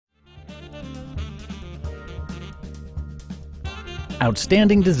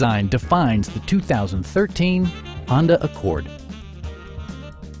Outstanding design defines the 2013 Honda Accord.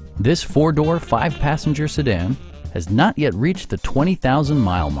 This four-door, five-passenger sedan has not yet reached the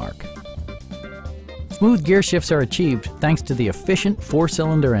 20,000-mile mark. Smooth gear shifts are achieved thanks to the efficient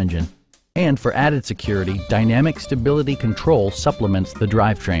four-cylinder engine. And for added security, dynamic stability control supplements the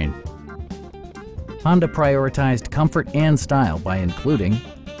drivetrain. Honda prioritized comfort and style by including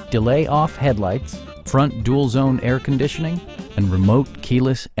delay-off headlights, front dual-zone air conditioning, and remote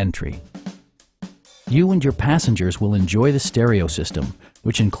keyless entry. You and your passengers will enjoy the stereo system,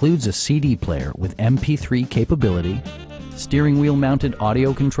 which includes a CD player with MP3 capability, steering wheel mounted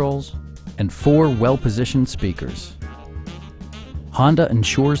audio controls, and 4 well-positioned speakers. Honda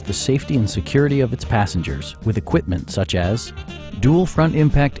ensures the safety and security of its passengers with equipment such as dual front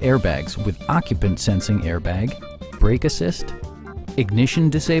impact airbags with occupant sensing airbag, brake assist, ignition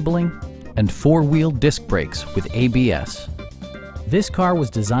disabling, and 4-wheel disc brakes with ABS. This car was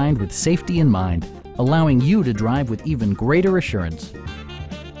designed with safety in mind, allowing you to drive with even greater assurance.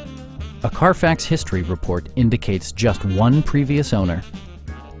 A Carfax history report indicates just one previous owner.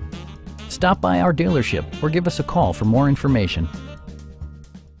 Stop by our dealership or give us a call for more information.